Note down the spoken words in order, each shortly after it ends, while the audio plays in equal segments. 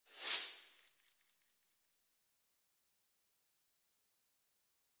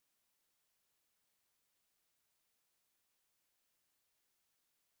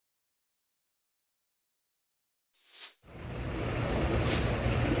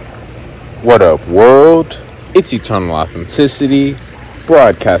What up, world? It's Eternal Authenticity,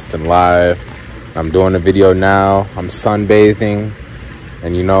 broadcasting live. I'm doing a video now. I'm sunbathing,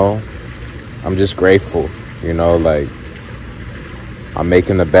 and I'm just grateful. I'm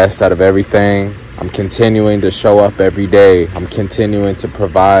making the best out of everything. I'm continuing to show up every day. I'm continuing to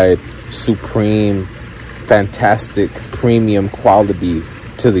provide supreme, fantastic, premium quality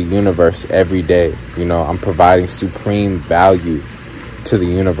to the universe every day. I'm providing supreme value to the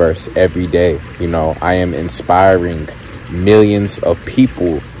universe every day. I am inspiring millions of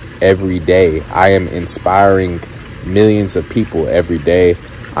people every day. I am inspiring millions of people every day.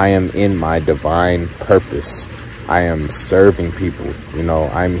 I am in my divine purpose. I am serving people.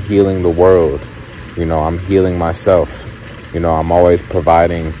 I'm healing the world. I'm healing myself. I'm always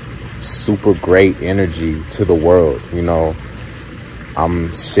providing super great energy to the world.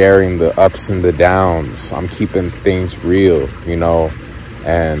 I'm sharing the ups and the downs. I'm keeping things real,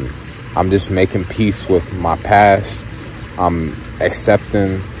 and I'm just making peace with my past. I'm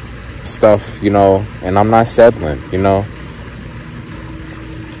accepting stuff, and I'm not settling,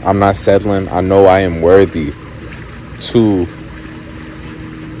 I'm not settling. I know I am worthy to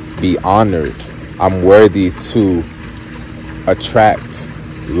be honored. I'm worthy to attract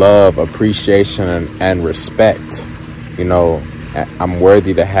love, appreciation, and respect. I'm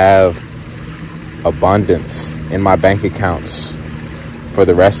worthy to have abundance in my bank accounts for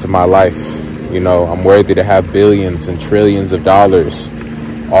the rest of my life. I'm worthy to have billions and trillions of dollars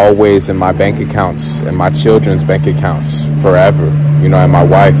always in my bank accounts, in my children's bank accounts forever, and my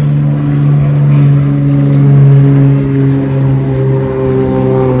wife.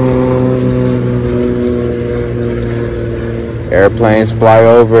 Airplanes fly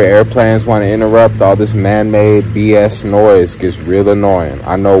over, airplanes want to interrupt. All this man-made BS noise gets real annoying.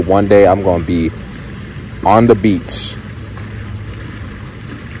 I know one day I'm going to be on the beach,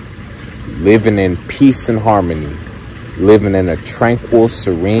 living in peace and harmony, living in a tranquil,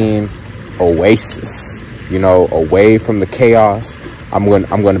 serene oasis, away from the chaos. I'm going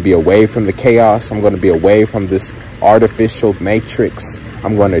to be away from the chaos. I'm going to be away from this artificial matrix.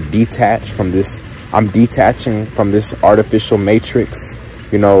 I'm going to detach from this. I'm detaching from this artificial matrix.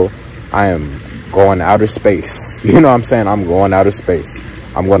 I am going outer space. I'm saying? I'm going outer space.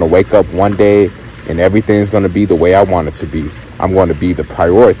 I'm going to wake up one day and everything's going to be the way I want it to be. I'm going to be the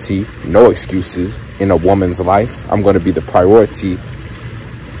priority, no excuses, in a woman's life. I'm going to be the priority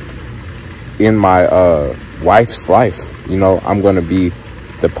in my wife's life. I'm going to be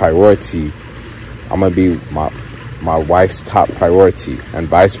the priority. I'm going to be my wife's top priority, and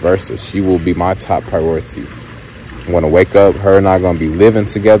vice versa. She will be my top priority. I'm going to wake up, her and I are going to be living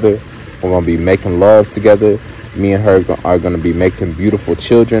together. We're going to be making love together. Me and her are going to be making beautiful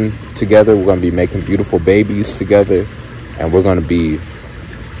children together. We're going to be making beautiful babies together. And we're going to be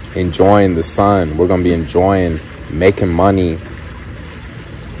enjoying the sun. We're going to be enjoying making money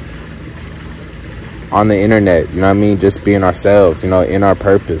on the internet, just being ourselves, in our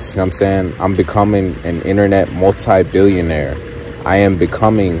purpose. I'm saying? I'm becoming an internet multi-billionaire. I am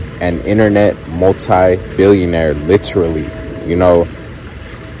becoming an internet multi-billionaire, literally,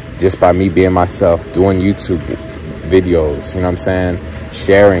 just by me being myself, doing YouTube videos,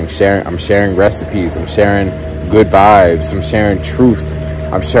 sharing. I'm sharing recipes. I'm sharing good vibes. I'm sharing truth.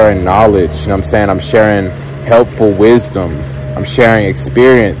 I'm sharing knowledge. I'm sharing helpful wisdom. I'm sharing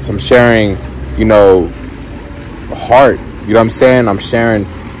experience. I'm sharing heart, I'm sharing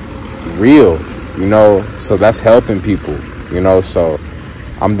real, so that's helping people, so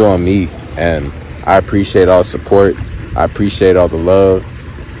I'm doing me, and I appreciate all the support. I appreciate all the love.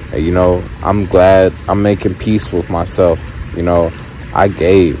 And, I'm glad I'm making peace with myself. I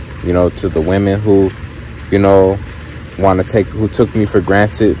gave, to the women who, who took me for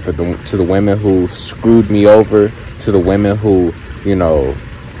granted, to the women who screwed me over, to the women who,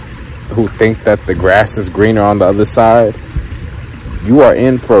 who think that the grass is greener on the other side. You are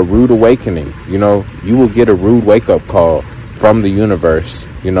in for a rude awakening. You will get a rude wake-up call from the universe,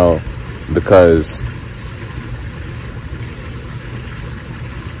 because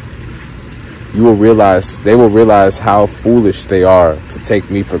they will realize how foolish they are to take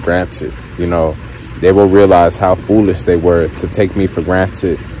me for granted. They will realize how foolish they were to take me for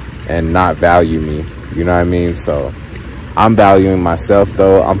granted and not value me. So I'm valuing myself,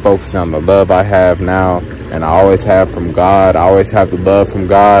 though. I'm focusing on the love I have now, and I always have from God. I always have the love from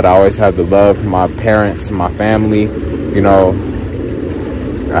God. I always have the love from my parents and my family.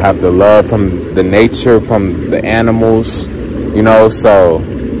 I have the love from the nature, from the animals, so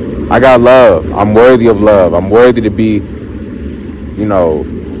I got love. I'm worthy of love. I'm worthy to be,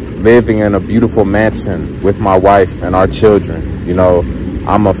 living in a beautiful mansion with my wife and our children.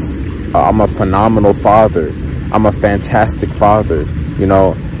 I'm a I'm a phenomenal father. I'm a fantastic father. You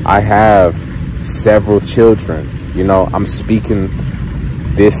know, I have several children. You know, I'm speaking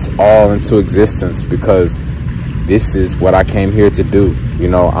this all into existence because this is what I came here to do. You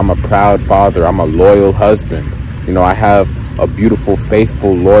know, I'm a proud father. I'm a loyal husband. You know, I have a beautiful,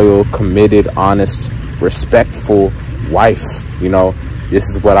 faithful, loyal, committed, honest, respectful wife. You know, this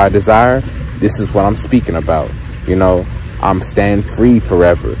is what I desire. This is what I'm speaking about. You know, I'm staying free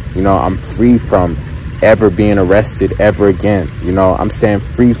forever. You know, I'm free from ever being arrested ever again. You know, I'm staying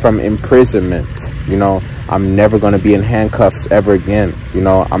free from imprisonment. You know, I'm never going to be in handcuffs ever again. You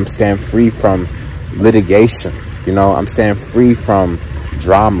know, I'm staying free from litigation. You know, I'm staying free from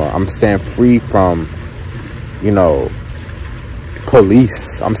drama. I'm staying free from, you know,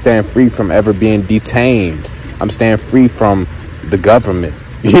 police. I'm staying free from ever being detained. I'm staying free from the government.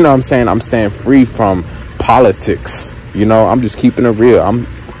 You know what I'm saying? I'm staying free from politics. You know, I'm just keeping it real. I'm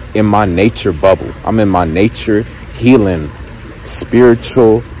in my nature bubble. I'm in my nature, healing,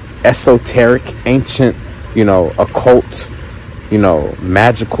 spiritual, esoteric, ancient, you know, occult, you know,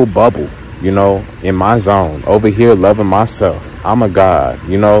 magical bubble, you know, in my zone over here, loving myself. I'm a god.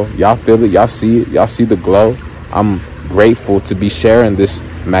 You know, y'all feel it, y'all see it, y'all see the glow. I'm grateful to be sharing this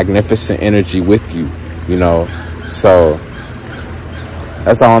magnificent energy with you, you know. So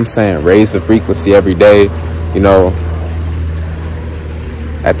that's all I'm saying. Raise the frequency every day. You know,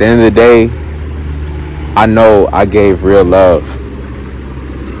 at the end of the day, I know I gave real love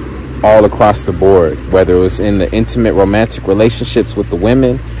all across the board, whether it was in the intimate romantic relationships with the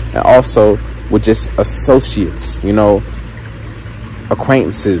women and also with just associates, you know,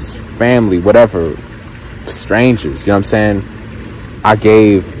 acquaintances, family, whatever, strangers, you know what I'm saying? I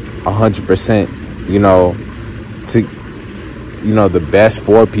gave 100%, you know, to, you know, the best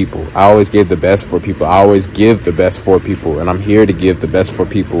for people. I always gave the best for people. I always give the best for people, and I'm here to give the best for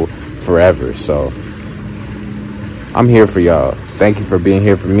people forever. So I'm here for y'all. Thank you for being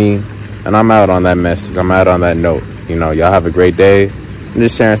here for me. And I'm out on that message. I'm out on that note. You know, y'all have a great day. I'm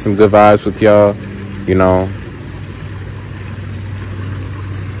just sharing some good vibes with y'all. You know,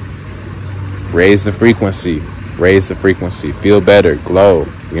 raise the frequency. Raise the frequency. Feel better. Glow.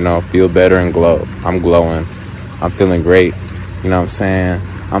 You know, feel better and glow. I'm glowing. I'm feeling great. You know what I'm saying?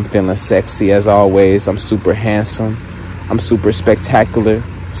 I'm feeling sexy as always. I'm super handsome. I'm super spectacular.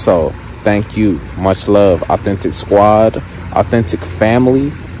 So thank you. Much love. Authentic squad. Authentic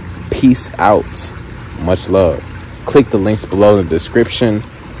family. Peace out. Much love. Click the links below in the description.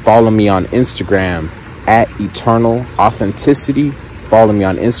 Follow me on Instagram at Eternal Authenticity. Follow me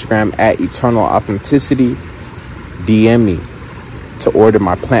on Instagram at Eternal Authenticity. DM me to order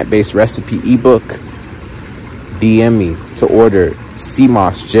my plant-based recipe ebook. DM me to order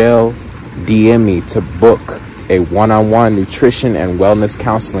CMOS gel. DM me to book a one-on-one nutrition and wellness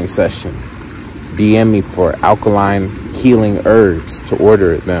counseling session. DM me for alkaline healing herbs to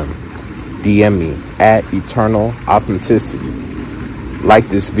order them. DM me at Eternal Authenticity. Like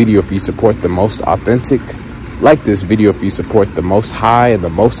this video if you support the most authentic. Like this video if you support the most high and the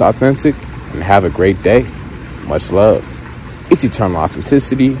most authentic. And have a great day. Much love. It's Eternal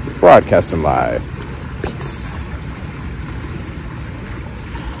Authenticity, broadcasting live.